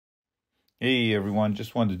Hey everyone,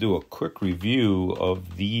 just wanted to do a quick review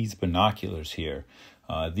of these binoculars here.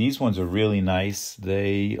 These ones are really nice.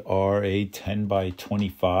 They are a 10 by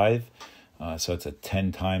 25, so it's a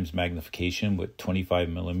 10 times magnification with 25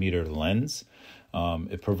 millimeter lens.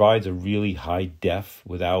 It provides a really high def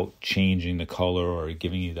without changing the color or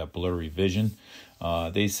giving you that blurry vision.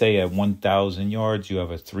 They say at 1,000 yards you have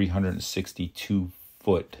a 362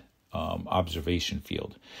 foot observation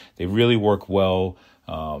field. They really work well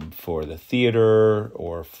for the theater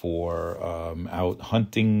or for out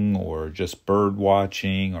hunting or just bird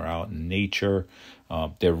watching or out in nature.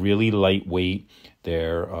 They're really lightweight.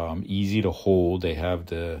 They're easy to hold. They have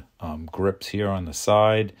the grips here on the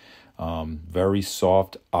side. Very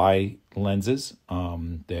soft eye lenses.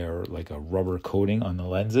 They're like a rubber coating on the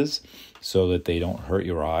lenses so that they don't hurt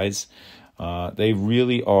your eyes. They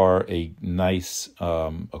really are a nice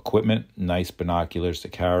equipment, nice binoculars to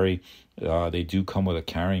carry. They do come with a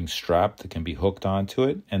carrying strap that can be hooked onto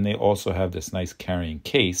it, and they also have this nice carrying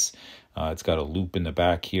case. It's got a loop in the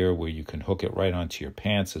back here where you can hook it right onto your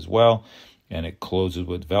pants as well, and it closes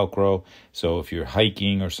with Velcro. So if you're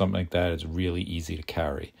hiking or something like that, it's really easy to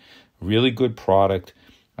carry. Really good product.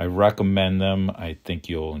 I recommend them. I think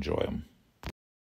you'll enjoy them.